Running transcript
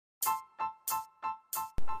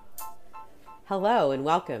Hello and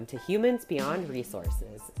welcome to Humans Beyond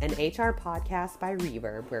Resources, an HR podcast by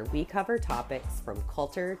Reverb where we cover topics from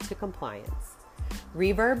culture to compliance.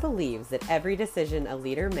 Reverb believes that every decision a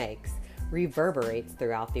leader makes reverberates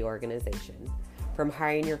throughout the organization, from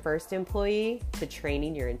hiring your first employee to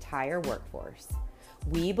training your entire workforce.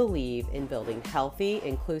 We believe in building healthy,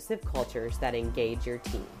 inclusive cultures that engage your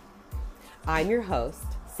team. I'm your host,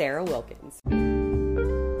 Sarah Wilkins.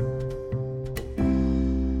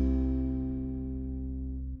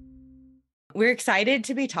 We're excited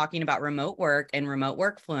to be talking about remote work and remote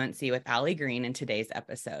work fluency with Allie Green in today's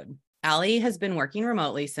episode. Allie has been working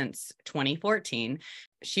remotely since 2014.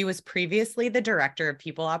 She was previously the Director of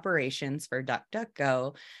People Operations for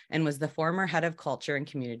DuckDuckGo and was the former Head of Culture and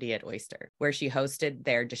Community at Oyster, where she hosted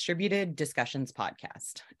their Distributed Discussions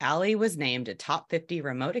podcast. Allie was named a Top 50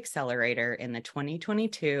 Remote Accelerator in the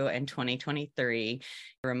 2022 and 2023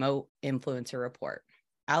 Remote Influencer Report.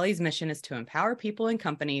 Allie's mission is to empower people and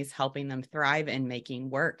companies, helping them thrive in making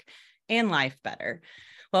work and life better.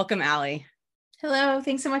 Welcome, Allie. Hello.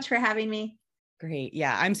 Thanks so much for having me. Great.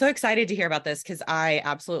 Yeah, I'm so excited to hear about this because I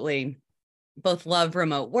absolutely both love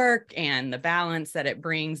remote work and the balance that it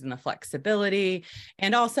brings and the flexibility.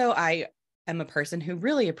 And also, I am a person who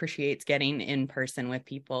really appreciates getting in person with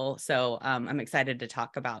people. So I'm excited to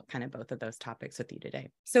talk about kind of both of those topics with you today.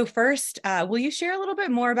 So first, will you share a little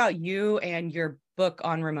bit more about you and your book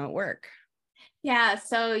on remote work? Yeah,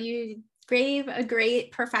 so you gave a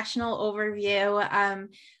great professional overview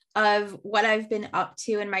of what I've been up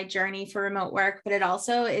to in my journey for remote work, but it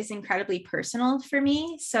also is incredibly personal for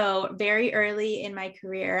me. So very early in my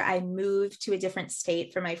career, I moved to a different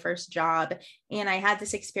state for my first job. And I had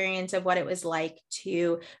this experience of what it was like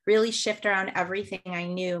to really shift around everything I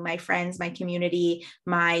knew, my friends, my community,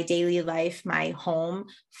 my daily life, my home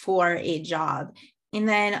for a job. And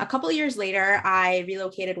then a couple of years later, I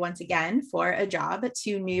relocated once again for a job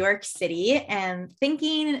to New York City and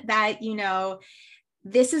thinking that,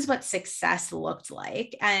 this is what success looked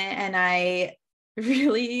like. And I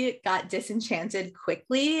really got disenchanted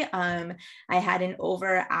quickly. I had an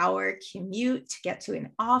over-hour commute to get to an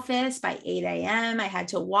office by 8 a.m. I had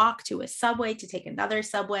to walk to a subway to take another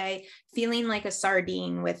subway, feeling like a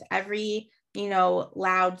sardine with every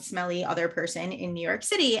loud, smelly other person in New York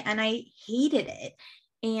City. And I hated it.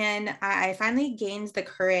 And I finally gained the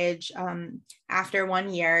courage after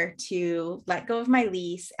 1 year to let go of my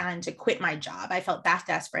lease and to quit my job. I felt that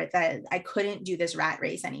desperate that I couldn't do this rat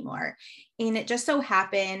race anymore. And it just so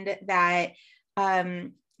happened that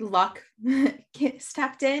luck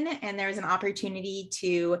stepped in and there was an opportunity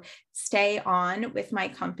to stay on with my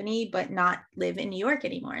company, but not live in New York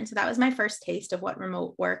anymore. And so that was my first taste of what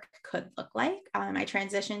remote work could look like. I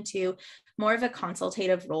transitioned to more of a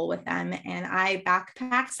consultative role with them. And I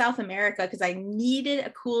backpacked South America because I needed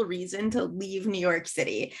a cool reason to leave New York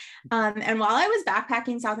City. And while I was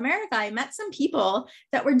backpacking South America, I met some people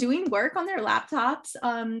that were doing work on their laptops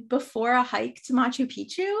before a hike to Machu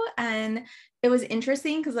Picchu. And it was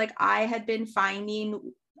interesting because I had been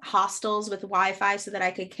finding hostels with Wi-Fi so that I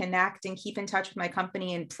could connect and keep in touch with my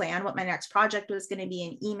company and plan what my next project was going to be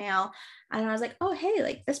in email. And I was like, oh,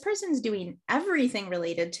 hey, this person's doing everything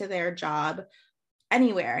related to their job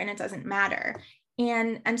anywhere and it doesn't matter.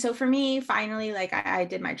 And so for me, finally, I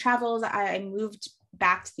did my travels. I moved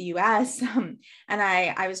back to the US and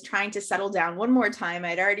I was trying to settle down one more time.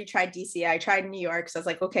 I'd already tried DC. I tried New York. So I was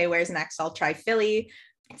like, okay, where's next? I'll try Philly.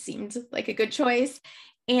 It seemed like a good choice.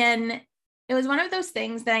 And it was one of those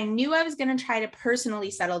things that I knew I was going to try to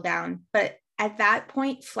personally settle down. But at that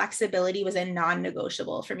point, flexibility was a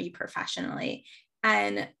non-negotiable for me professionally.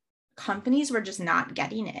 And companies were just not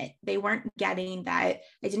getting it. They weren't getting that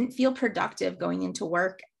I didn't feel productive going into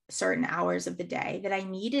work certain hours of the day, that I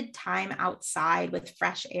needed time outside with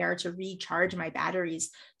fresh air to recharge my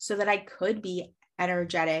batteries so that I could be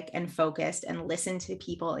energetic and focused and listen to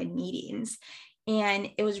people in meetings. And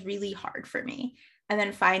it was really hard for me. And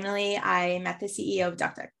then finally, I met the CEO of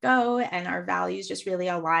DuckDuckGo, and our values just really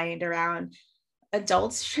aligned around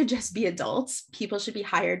adults should just be adults. People should be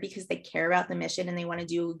hired because they care about the mission and they want to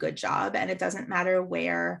do a good job. And it doesn't matter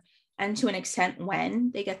where and to an extent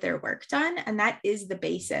when they get their work done. And that is the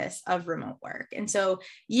basis of remote work. And so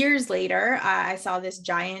years later, I saw this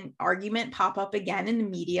giant argument pop up again in the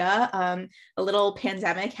media. A little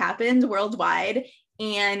pandemic happened worldwide.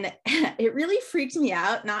 And it really freaked me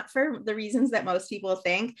out, not for the reasons that most people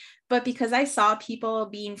think, but because I saw people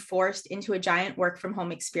being forced into a giant work from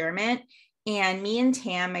home experiment. And me and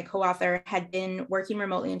Tam, my co-author, had been working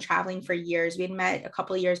remotely and traveling for years. We had met a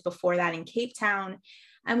couple of years before that in Cape Town,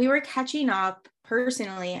 and we were catching up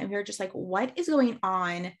personally. And we were just like, what is going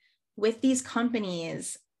on with these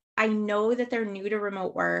companies I know that they're new to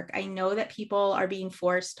remote work. I know that people are being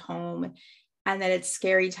forced home and that it's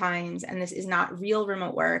scary times and this is not real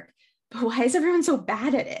remote work, but why is everyone so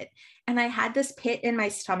bad at it? And I had this pit in my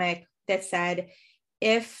stomach that said,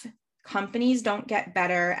 if companies don't get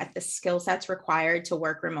better at the skill sets required to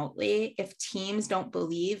work remotely, if teams don't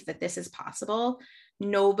believe that this is possible,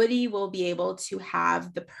 nobody will be able to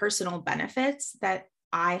have the personal benefits that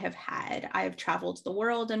I have had. I've traveled the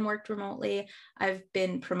world and worked remotely. I've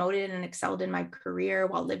been promoted and excelled in my career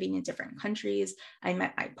while living in different countries. I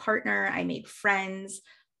met my partner. I made friends.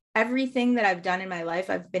 Everything that I've done in my life,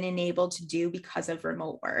 I've been enabled to do because of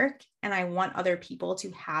remote work. And I want other people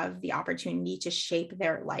to have the opportunity to shape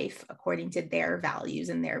their life according to their values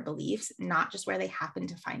and their beliefs, not just where they happen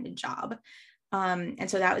to find a job. And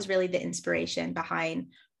so that was really the inspiration behind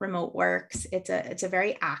Remote Works. It's a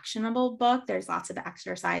very actionable book. There's lots of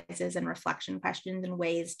exercises and reflection questions and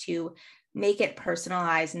ways to make it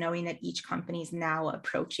personalized, knowing that each company is now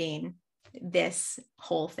approaching this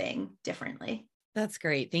whole thing differently. That's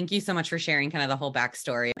great. Thank you so much for sharing kind of the whole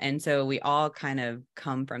backstory. And so we all kind of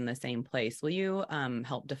come from the same place. Will you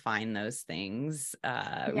help define those things?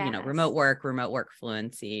 Yes. Remote work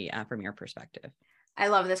fluency from your perspective? I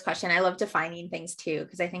love this question. I love defining things too,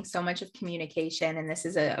 because I think so much of communication, and this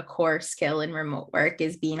is a core skill in remote work,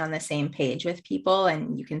 is being on the same page with people.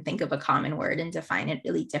 And you can think of a common word and define it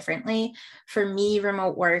really differently. For me,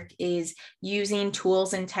 remote work is using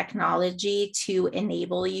tools and technology to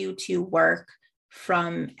enable you to work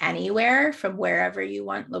from anywhere, from wherever you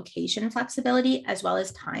want, location flexibility, as well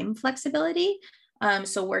as time flexibility.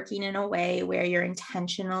 So working in a way where you're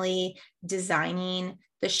intentionally designing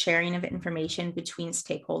the sharing of information between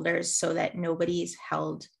stakeholders so that nobody's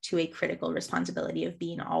held to a critical responsibility of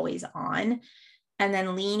being always on. And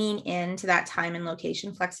then leaning into that time and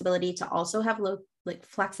location flexibility to also have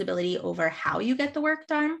flexibility over how you get the work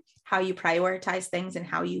done, how you prioritize things, and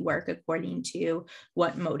how you work according to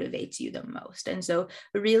what motivates you the most. And so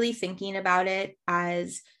really thinking about it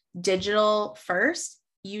as digital first,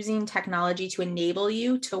 using technology to enable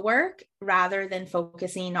you to work rather than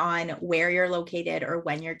focusing on where you're located or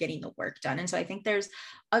when you're getting the work done. And so I think there's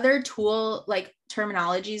other tool like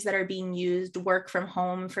terminologies that are being used. Work from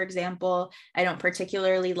home, for example, I don't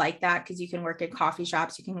particularly like that because you can work at coffee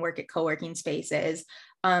shops, you can work at co-working spaces.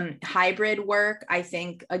 Hybrid work, I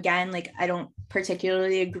think, again, like I don't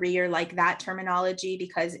particularly agree or like that terminology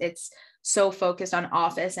because it's so focused on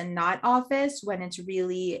office and not office, when it's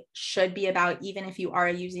really should be about, even if you are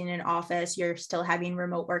using an office, you're still having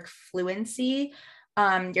remote work fluency.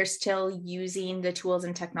 You're still using the tools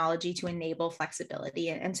and technology to enable flexibility.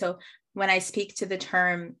 And so when I speak to the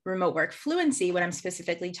term remote work fluency, what I'm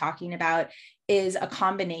specifically talking about is a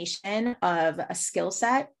combination of a skill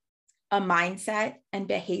set, a mindset, and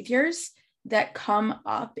behaviors that come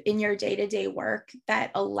up in your day-to-day work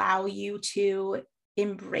that allow you to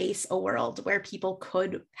embrace a world where people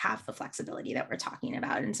could have the flexibility that we're talking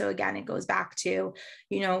about. And so again, it goes back to,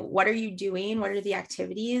 what are you doing? What are the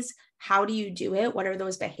activities? How do you do it? What are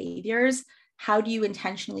those behaviors? How do you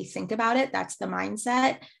intentionally think about it? That's the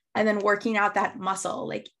mindset. And then working out that muscle,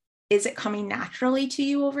 like, is it coming naturally to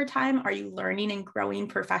you over time? Are you learning and growing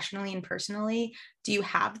professionally and personally? Do you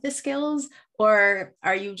have the skills, or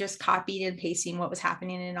are you just copying and pasting what was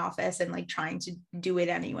happening in an office and like trying to do it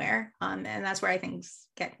anywhere? And that's where I think things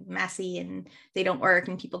get messy and they don't work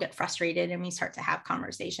and people get frustrated, and we start to have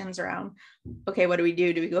conversations around, okay, what do we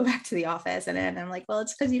do? Do we go back to the office? And then I'm like, well,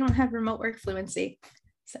 it's because you don't have remote work fluency.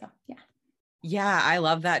 So yeah. Yeah, I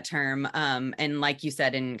love that term. And like you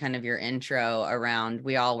said in kind of your intro around,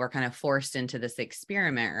 we all were kind of forced into this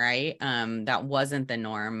experiment, right? That wasn't the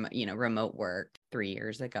norm, remote work 3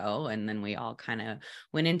 years ago. And then we all kind of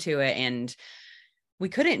went into it and we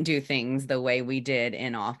couldn't do things the way we did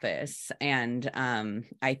in office. And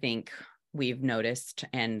I think we've noticed,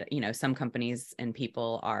 and, some companies and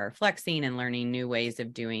people are flexing and learning new ways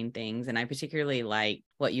of doing things. And I particularly like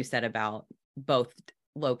what you said about both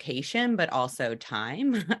location, but also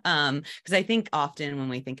time. Because I think often when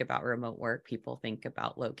we think about remote work, people think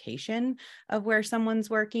about location of where someone's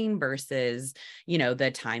working versus,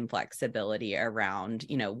 the time flexibility around,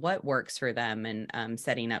 what works for them, and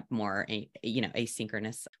setting up more,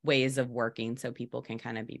 asynchronous ways of working so people can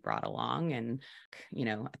kind of be brought along and,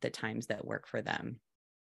 at the times that work for them.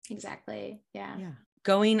 Exactly. Yeah.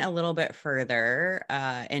 Going a little bit further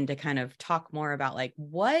and to kind of talk more about like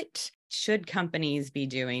what should companies be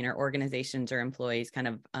doing, or organizations or employees kind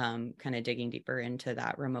of digging deeper into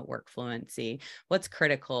that remote work fluency. What's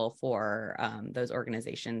critical for those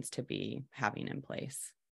organizations to be having in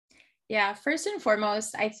place? Yeah, first and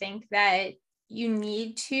foremost, I think that you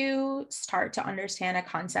need to start to understand a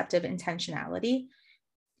concept of intentionality.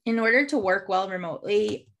 In order to work well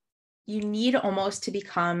remotely, you need almost to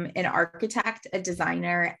become an architect, a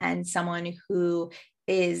designer, and someone who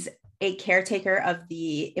is a caretaker of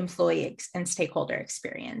the employee and stakeholder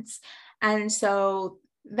experience. And so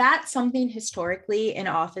that's something historically in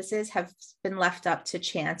offices have been left up to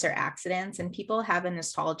chance or accidents. And people have a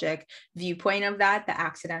nostalgic viewpoint of that, the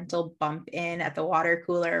accidental bump in at the water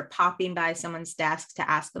cooler, popping by someone's desk to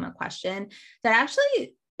ask them a question. That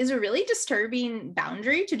actually is a really disturbing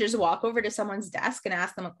boundary, to just walk over to someone's desk and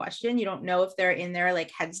ask them a question. You don't know if they're in their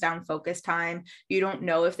like heads down focus time. You don't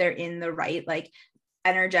know if they're in the right like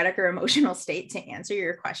energetic or emotional state to answer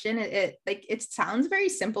your question. It sounds very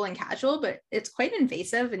simple and casual, but it's quite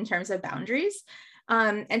invasive in terms of boundaries.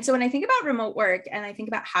 And so when I think about remote work and I think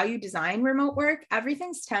about how you design remote work,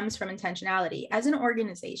 everything stems from intentionality. As an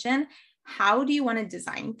organization, how do you want to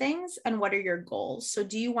design things and what are your goals? So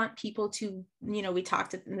do you want people to, we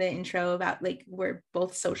talked in the intro about like, we're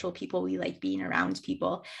both social people, we like being around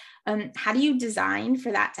people. How do you design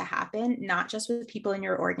for that to happen? Not just with people in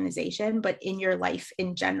your organization, but in your life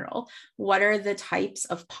in general. What are the types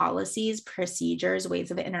of policies, procedures,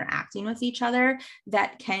 ways of interacting with each other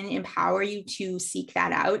that can empower you to seek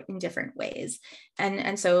that out in different ways?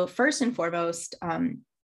 And so first and foremost,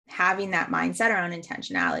 having that mindset around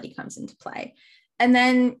intentionality comes into play. And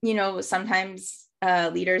then, sometimes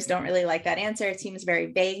leaders don't really like that answer. It seems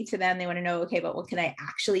very vague to them. They want to know, okay, but what can I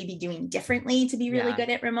actually be doing differently to be really good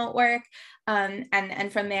at remote work?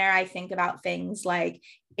 And from there, I think about things like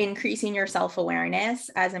increasing your self-awareness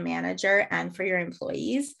as a manager and for your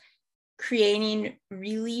employees, creating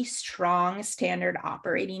really strong standard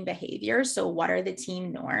operating behaviors. So what are the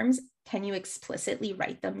team norms? Can you explicitly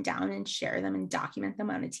write them down and share them and document them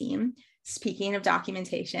on a team? Speaking of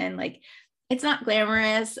documentation, like it's not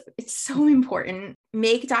glamorous. It's so important.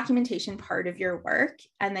 Make documentation part of your work,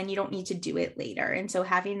 and then you don't need to do it later. And so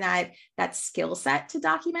having that skill set to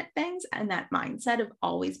document things and that mindset of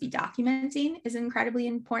always be documenting is an incredibly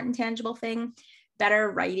important, tangible thing.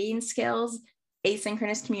 Better writing skills.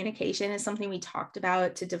 Asynchronous communication is something we talked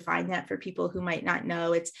about to define that for people who might not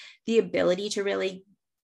know. It's the ability to really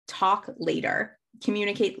talk later,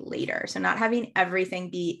 communicate later. So not having everything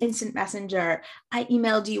be instant messenger. I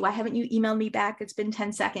emailed you. Why haven't you emailed me back? It's been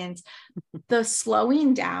 10 seconds. The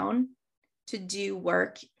slowing down to do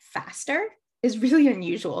work faster is really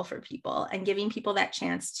unusual for people, and giving people that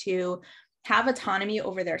chance to have autonomy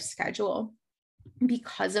over their schedule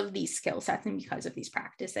because of these skill sets and because of these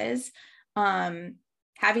practices.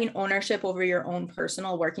 Having ownership over your own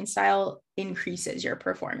personal working style increases your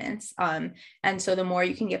performance. And so the more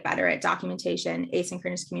you can get better at documentation,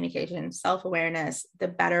 asynchronous communication, self-awareness, the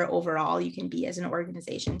better overall you can be as an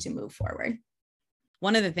organization to move forward.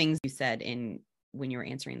 One of the things you said when you were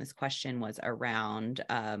answering this question was around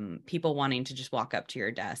people wanting to just walk up to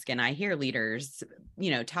your desk. And I hear leaders,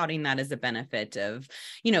 touting that as a benefit of,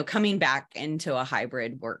 coming back into a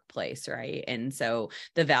hybrid workplace, right? And so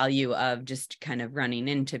the value of just kind of running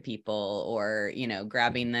into people or,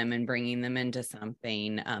 grabbing them and bringing them into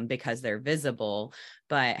something because they're visible.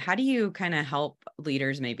 But how do you kind of help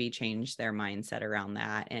leaders maybe change their mindset around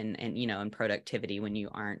that and productivity when you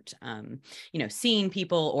aren't, seeing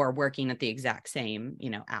people or working at the exact same,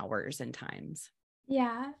 hours and times?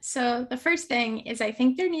 Yeah. So the first thing is I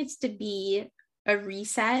think there needs to be a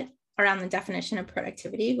reset around the definition of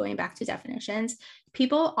productivity. Going back to definitions,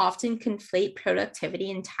 people often conflate productivity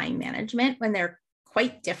and time management when they're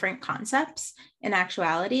quite different concepts. In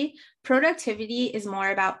actuality, productivity is more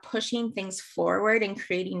about pushing things forward and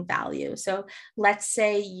creating value. So let's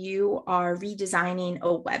say you are redesigning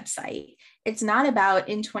a website. It's not about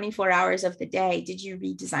in 24 hours of the day, did you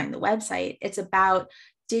redesign the website? It's about,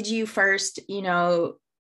 did you first,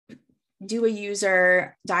 do a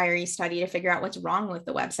user diary study to figure out what's wrong with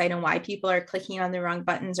the website and why people are clicking on the wrong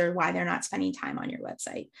buttons or why they're not spending time on your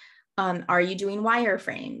website? Are you doing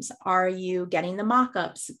wireframes? Are you getting the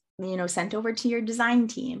mock-ups, sent over to your design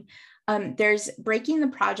team? There's breaking the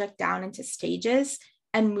project down into stages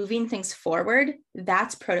and moving things forward.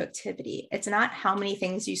 That's productivity. It's not how many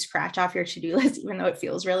things you scratch off your to-do list, even though it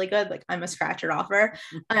feels really good. Like I'm a scratcher offer.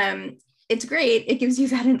 It's great. It gives you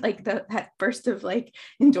that burst of like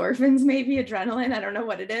endorphins, maybe adrenaline. I don't know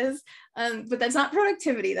what it is. But that's not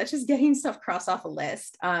productivity. That's just getting stuff crossed off a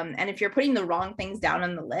list. And if you're putting the wrong things down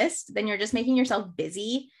on the list, then you're just making yourself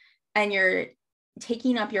busy and you're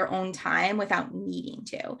taking up your own time without needing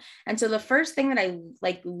to. And so the first thing that I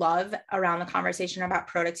love around the conversation about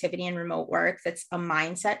productivity and remote work, that's a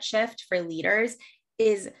mindset shift for leaders,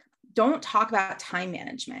 is don't talk about time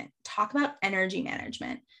management, talk about energy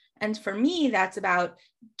management. And for me, that's about,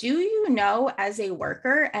 do you know as a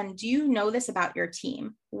worker, and do you know this about your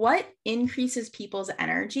team? What increases people's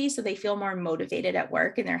energy so they feel more motivated at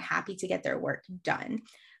work and they're happy to get their work done?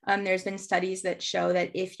 There's been studies that show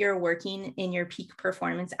that if you're working in your peak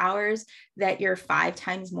performance hours, that you're 5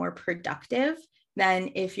 times more productive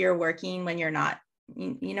than if you're working when you're not,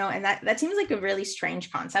 and that seems like a really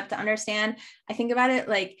strange concept to understand. I think about it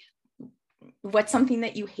like, what's something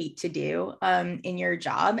that you hate to do in your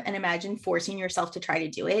job, and imagine forcing yourself to try to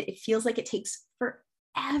do it. It feels like it takes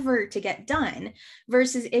forever to get done,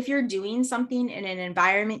 versus if you're doing something in an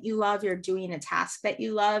environment you love, you're doing a task that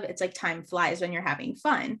you love, it's like time flies when you're having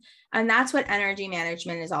fun. And that's what energy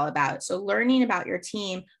management is all about. So learning about your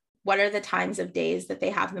team. What are the times of days that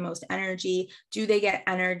they have the most energy? Do they get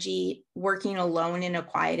energy working alone in a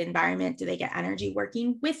quiet environment? Do they get energy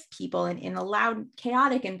working with people and in a loud,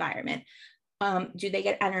 chaotic environment? Do they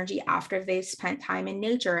get energy after they've spent time in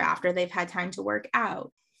nature, after they've had time to work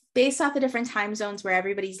out? Based off the different time zones where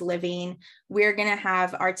everybody's living, we're going to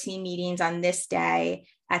have our team meetings on this day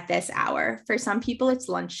at this hour. For some people, it's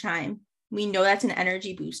lunchtime. We know that's an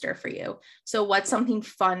energy booster for you. So what's something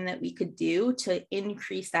fun that we could do to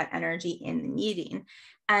increase that energy in the meeting?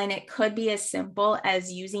 And it could be as simple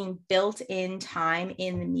as using built-in time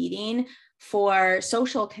in the meeting for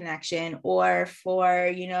social connection, or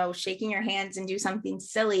for, shaking your hands and do something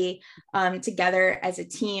silly together as a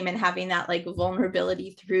team, and having that like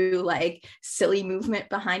vulnerability through like silly movement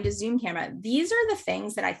behind a Zoom camera. These are the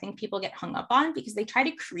things that I think people get hung up on, because they try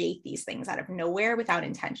to create these things out of nowhere without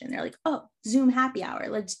intention. They're like, oh, Zoom happy hour,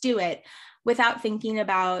 let's do it, without thinking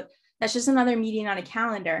about, that's just another meeting on a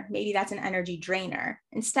calendar. Maybe that's an energy drainer.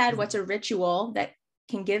 Instead, what's a ritual that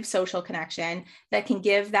can give social connection, that can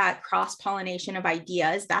give that cross-pollination of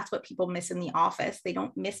ideas? That's what people miss in the office. They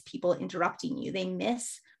don't miss people interrupting you. They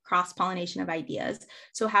miss cross-pollination of ideas.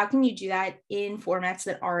 So how can you do that in formats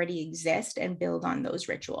that already exist and build on those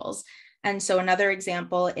rituals? And so another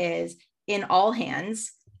example is in all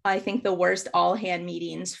hands. I think the worst all hand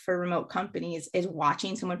meetings for remote companies is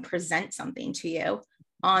watching someone present something to you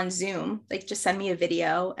on Zoom. Like, just send me a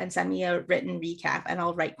video and send me a written recap, and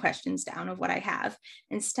I'll write questions down of what I have.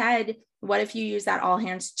 Instead, what if you use that all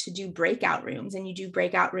hands to do breakout rooms, and you do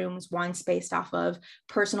breakout rooms once based off of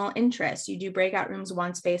personal interest. You do breakout rooms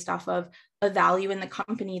once based off of a value in the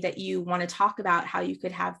company that you want to talk about, how you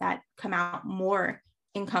could have that come out more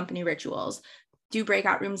in company rituals. Do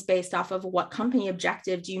breakout rooms based off of what company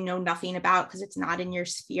objective do you know nothing about because it's not in your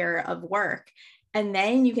sphere of work. And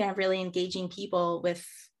then you can have really engaging people with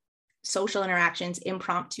social interactions,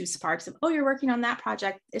 impromptu sparks of, oh, you're working on that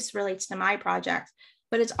project. This relates to my project,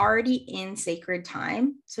 but it's already in sacred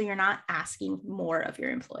time. So you're not asking more of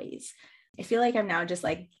your employees. I feel like I'm now just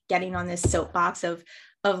like getting on this soapbox of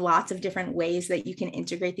lots of different ways that you can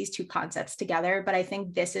integrate these two concepts together. But I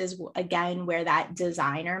think this is, again, where that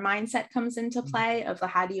designer mindset comes into play of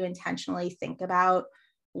how do you intentionally think about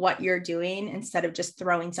what you're doing instead of just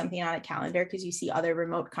throwing something on a calendar because you see other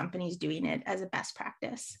remote companies doing it as a best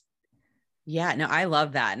practice. Yeah, no, I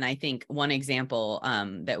love that. And I think one example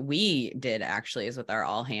that we did actually is with our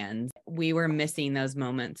all hands. We were missing those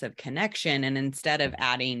moments of connection. And instead of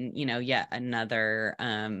adding, yet another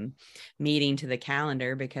meeting to the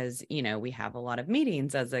calendar, because, we have a lot of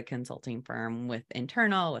meetings as a consulting firm with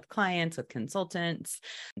clients, with consultants,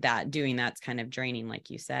 that doing that's kind of draining, like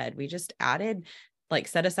you said. We just added,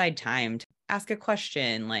 set aside time to ask a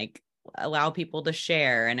question, allow people to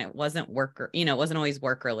share. And it wasn't it wasn't always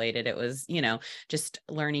work related. It was, just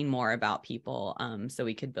learning more about people so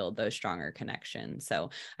we could build those stronger connections. So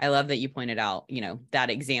I love that you pointed out, that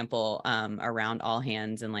example around all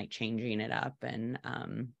hands and changing it up and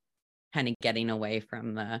kind of getting away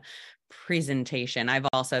from the presentation. I've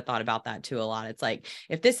also thought about that too a lot. It's like,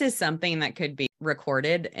 if this is something that could be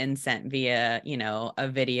recorded and sent via, a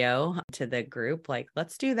video to the group,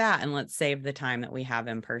 let's do that. And let's save the time that we have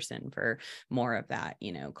in person for more of that,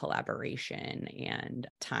 collaboration and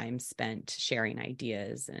time spent sharing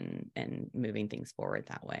ideas and moving things forward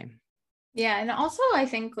that way. Yeah. And also I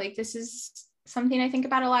think this is something I think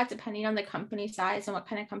about a lot, depending on the company size and what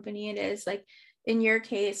kind of company it is. In your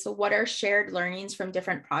case, what are shared learnings from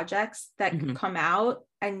different projects that could come out,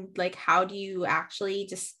 and how do you actually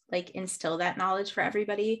just instill that knowledge for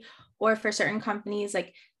everybody? Or for certain companies,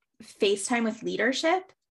 FaceTime with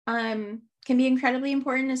leadership can be incredibly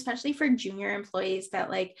important, especially for junior employees that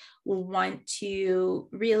want to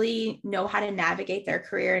really know how to navigate their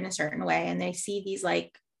career in a certain way, and they see these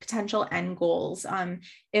potential end goals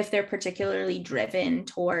if they're particularly driven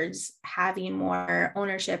towards having more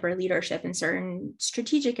ownership or leadership in certain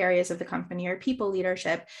strategic areas of the company or people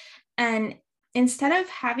leadership. And instead of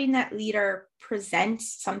having that leader present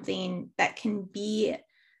something that can be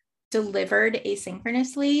delivered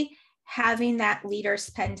asynchronously, having that leader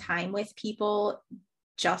spend time with people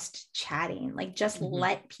just chatting, like just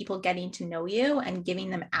let people getting to know you and giving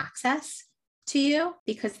them access to you,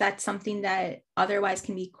 because that's something that otherwise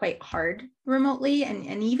can be quite hard remotely.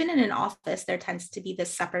 And even in an office, there tends to be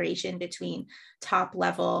this separation between top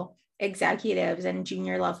level executives and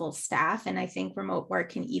junior level staff. And I think remote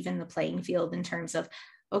work can even the playing field in terms of,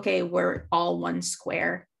 okay, we're all one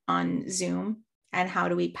square on Zoom, and how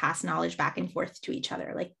do we pass knowledge back and forth to each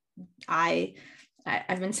other? Like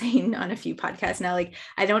I've been saying on a few podcasts now, like,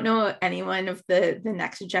 I don't know anyone of the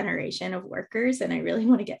next generation of workers, and I really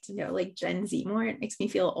want to get to know like Gen Z more. It makes me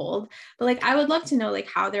feel old, but like, I would love to know like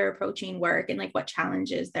how they're approaching work and like what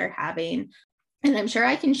challenges they're having. And I'm sure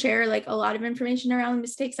I can share like a lot of information around the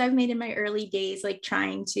mistakes I've made in my early days, like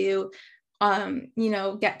trying to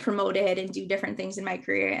get promoted and do different things in my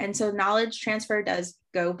career. And so knowledge transfer does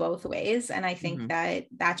go both ways. And I think that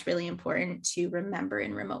that's really important to remember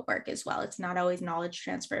in remote work as well. It's not always knowledge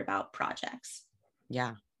transfer about projects.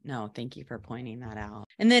 Yeah. No, thank you for pointing that out.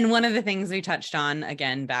 And then one of the things we touched on,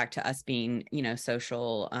 again, back to us being,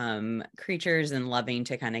 social creatures and loving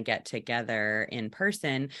to kind of get together in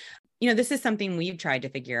person. This is something we've tried to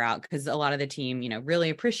figure out, because a lot of the team, really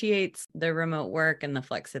appreciates the remote work and the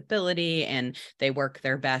flexibility, and they work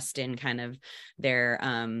their best in kind of their,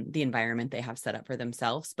 the environment they have set up for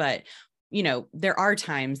themselves. But there are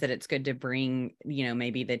times that it's good to bring,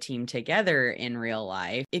 maybe the team together in real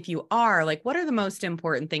life. If you are, like, what are the most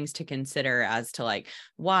important things to consider as to like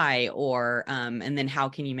why, or, and then how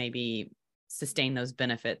can you maybe sustain those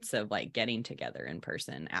benefits of like getting together in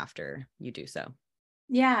person after you do so?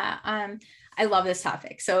 Yeah, I love this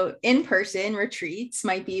topic. So in-person retreats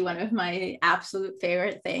might be one of my absolute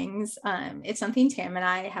favorite things. It's something Tam and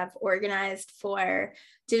I have organized for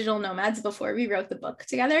digital nomads before we wrote the book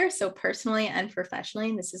together. So personally and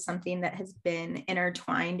professionally, this is something that has been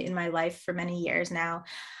intertwined in my life for many years now.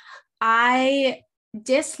 I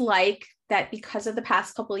dislike that because of the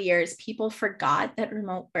past couple of years, people forgot that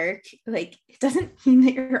remote work, like, it doesn't mean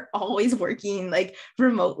that you're always working like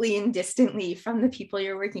remotely and distantly from the people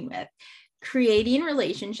you're working with. Creating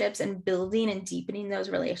relationships and building and deepening those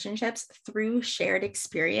relationships through shared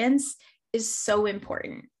experience is so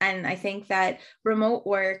important. And I think that remote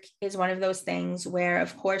work is one of those things where,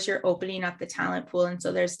 of course, you're opening up the talent pool. And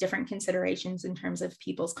so there's different considerations in terms of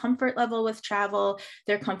people's comfort level with travel,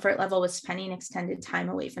 their comfort level with spending extended time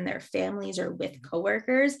away from their families or with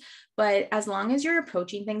coworkers. But as long as you're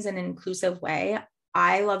approaching things in an inclusive way,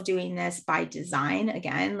 I love doing this by design.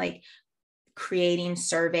 Again, like creating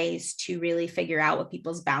surveys to really figure out what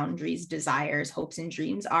people's boundaries, desires, hopes, and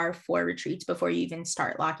dreams are for retreats before you even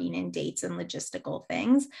start locking in dates and logistical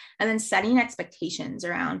things. And then setting expectations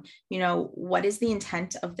around, what is the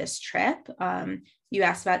intent of this trip? You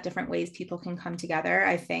asked about different ways people can come together.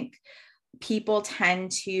 I think people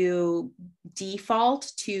tend to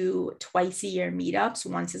default to twice a year meetups,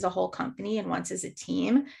 once as a whole company and once as a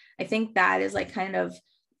team. I think that is like kind of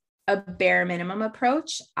a bare minimum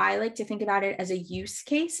approach. I like to think about it as a use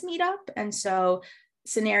case meetup. And so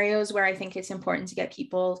scenarios where I think it's important to get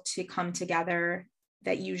people to come together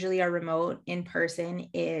that usually are remote in person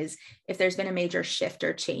is if there's been a major shift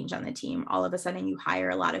or change on the team. All of a sudden you hire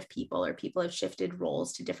a lot of people, or people have shifted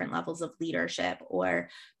roles to different levels of leadership, or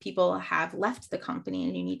people have left the company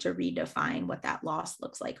and you need to redefine what that loss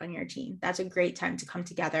looks like on your team. That's a great time to come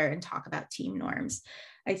together and talk about team norms.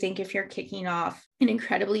 I think if you're kicking off an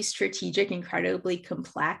incredibly strategic, incredibly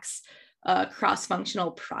complex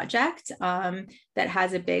cross-functional project that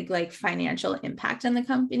has a big like financial impact on the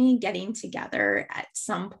company, getting together at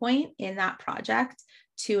some point in that project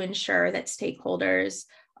to ensure that stakeholders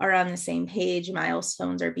are on the same page,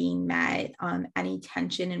 milestones are being met, any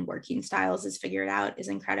tension in working styles is figured out is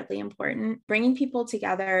incredibly important. Bringing people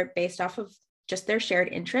together based off of just their shared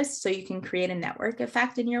interests so you can create a network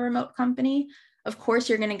effect in your remote company. Of course,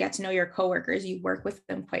 you're going to get to know your coworkers. You work with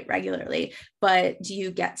them quite regularly, but do you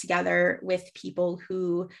get together with people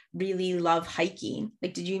who really love hiking?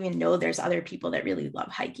 Like, did you even know there's other people that really love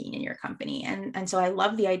hiking in your company? And so I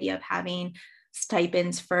love the idea of having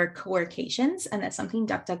stipends for co-workations. And that's something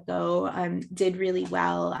DuckDuckGo did really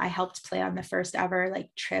well. I helped plan on the first ever like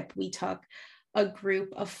trip. We took a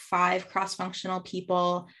group of 5 cross-functional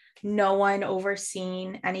people, no one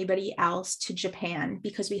overseeing anybody else, to Japan,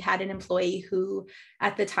 because we had an employee who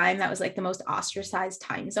at the time that was like the most ostracized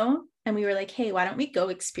time zone. And we were like, hey, why don't we go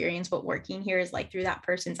experience what working here is like through that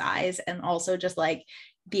person's eyes, and also just like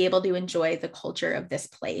be able to enjoy the culture of this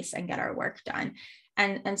place and get our work done.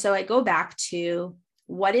 And so I go back to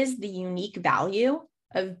what is the unique value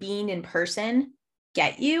of being in person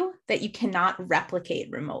get you that you cannot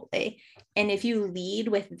replicate remotely? And if you lead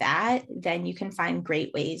with that, then you can find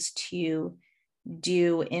great ways to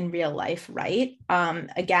do in real life, right?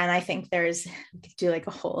 Again, I think we could do like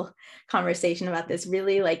a whole conversation about this,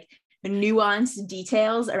 really like nuanced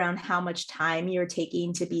details around how much time you're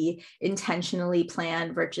taking to be intentionally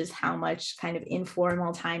planned versus how much kind of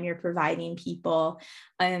informal time you're providing people.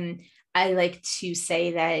 I like to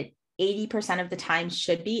say that 80% of the time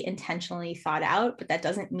should be intentionally thought out, but that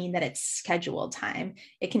doesn't mean that it's scheduled time.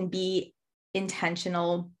 It can be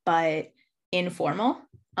intentional, but informal.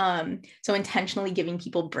 So intentionally giving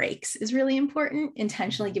people breaks is really important.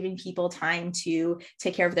 Intentionally giving people time to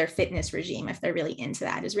take care of their fitness regime, if they're really into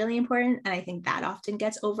that, is really important. And I think that often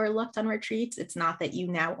gets overlooked on retreats. It's not that you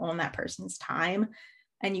now own that person's time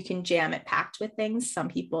and you can jam it packed with things. Some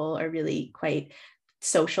people are really quite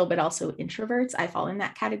social, but also introverts. I fall in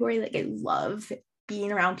that category. Like, I love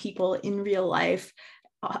being around people in real life.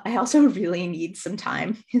 I also really need some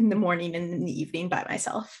time in the morning and in the evening by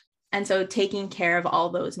myself. And so taking care of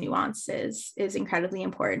all those nuances is incredibly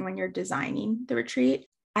important when you're designing the retreat.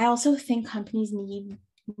 I also think companies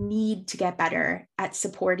need to get better at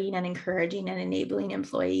supporting and encouraging and enabling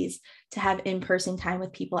employees to have in-person time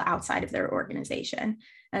with people outside of their organization.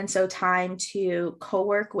 And so time to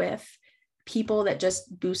co-work with people that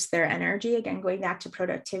just boost their energy. Again, going back to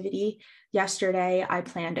productivity, yesterday I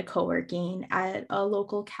planned a co-working at a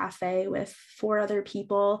local cafe with 4 other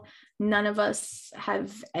people. None of us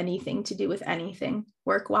have anything to do with anything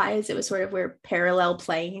work-wise. It was sort of, we're parallel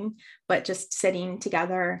playing, but just sitting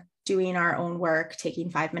together, doing our own work, taking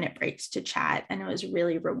 5-minute breaks to chat. And it was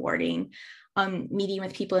really rewarding. Meeting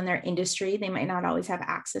with people in their industry they might not always have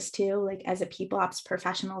access to. Like, as a people ops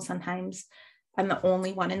professional, sometimes I'm the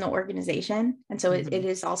only one in the organization. And so it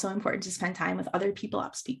is also important to spend time with other people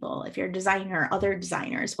ops people. If you're a designer, other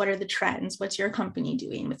designers, what are the trends? What's your company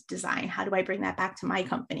doing with design? How do I bring that back to my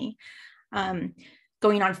company?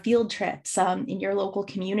 Going on field trips in your local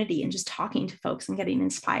community and just talking to folks and getting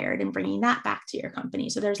inspired and bringing that back to your company.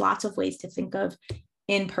 So there's lots of ways to think of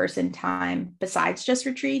in-person time besides just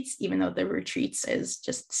retreats, even though the retreats is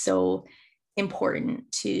just so important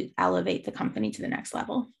to elevate the company to the next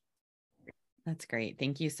level. That's great.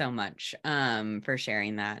 Thank you so much for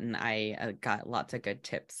sharing that. And I got lots of good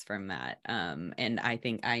tips from that. And I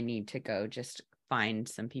think I need to go just find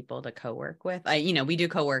some people to co-work with. We do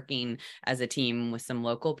co-working as a team with some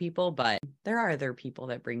local people, but there are other people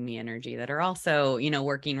that bring me energy that are also,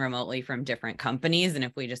 working remotely from different companies. And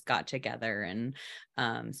if we just got together and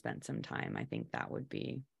spent some time, I think that would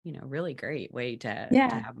be, really great way to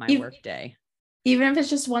have my work day. Even if it's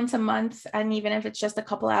just once a month, and even if it's just a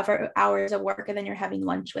couple hours of work and then you're having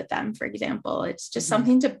lunch with them, for example, it's just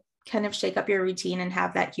something to kind of shake up your routine and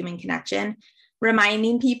have that human connection,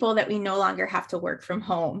 reminding people that we no longer have to work from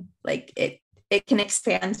home. Like, it can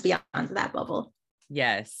expand beyond that bubble.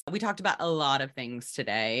 Yes. We talked about a lot of things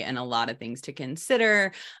today and a lot of things to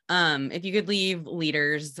consider. If you could leave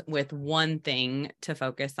leaders with one thing to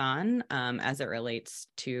focus on as it relates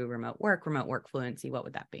to remote work fluency, what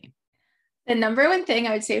would that be? The number one thing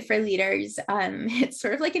I would say for leaders, it's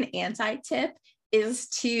sort of like an anti-tip, is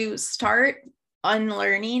to start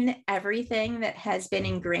unlearning everything that has been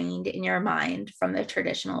ingrained in your mind from the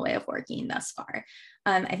traditional way of working thus far.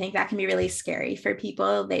 I think that can be really scary for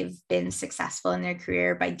people. They've been successful in their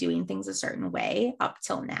career by doing things a certain way up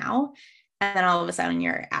till now. And then all of a sudden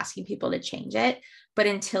you're asking people to change it. But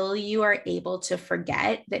until you are able to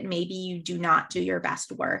forget that maybe you do not do your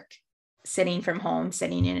best work sitting from home,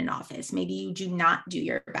 sitting in an office. Maybe you do not do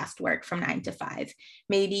your best work from 9 to 5.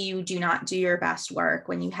 Maybe you do not do your best work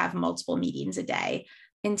when you have multiple meetings a day.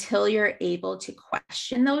 Until you're able to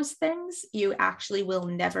question those things, you actually will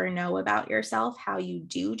never know about yourself how you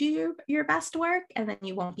do your best work. And then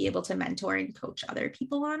you won't be able to mentor and coach other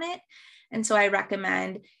people on it. And so I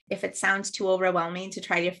recommend, if it sounds too overwhelming to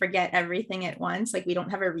try to forget everything at once, like we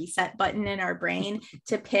don't have a reset button in our brain,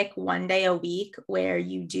 to pick one day a week where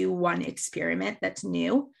you do one experiment that's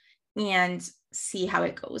new and see how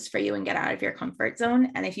it goes for you and get out of your comfort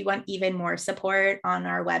zone. And if you want even more support, on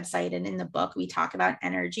our website and in the book, we talk about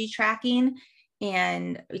energy tracking.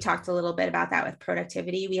 And we talked a little bit about that with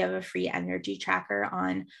productivity. We have a free energy tracker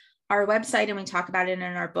on our website, and we talk about it in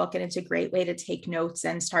our book. And it's a great way to take notes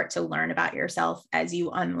and start to learn about yourself as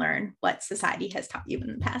you unlearn what society has taught you in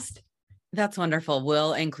the past. That's wonderful.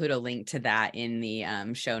 We'll include a link to that in the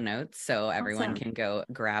show notes so everyone Awesome. can go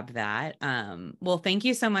grab that. Well, thank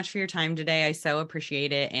you so much for your time today. I so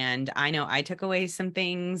appreciate it. And I know I took away some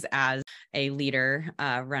things as a leader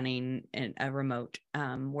running a remote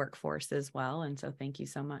workforce as well. And so thank you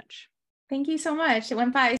so much. Thank you so much. It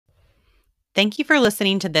went by. Thank you for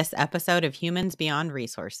listening to this episode of Humans Beyond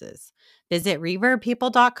Resources. Visit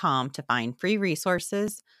reverbpeople.com to find free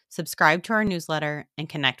resources, subscribe to our newsletter, and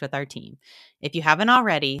connect with our team. If you haven't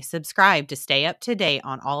already, subscribe to stay up to date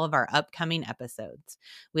on all of our upcoming episodes.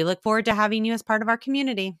 We look forward to having you as part of our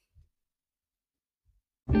community.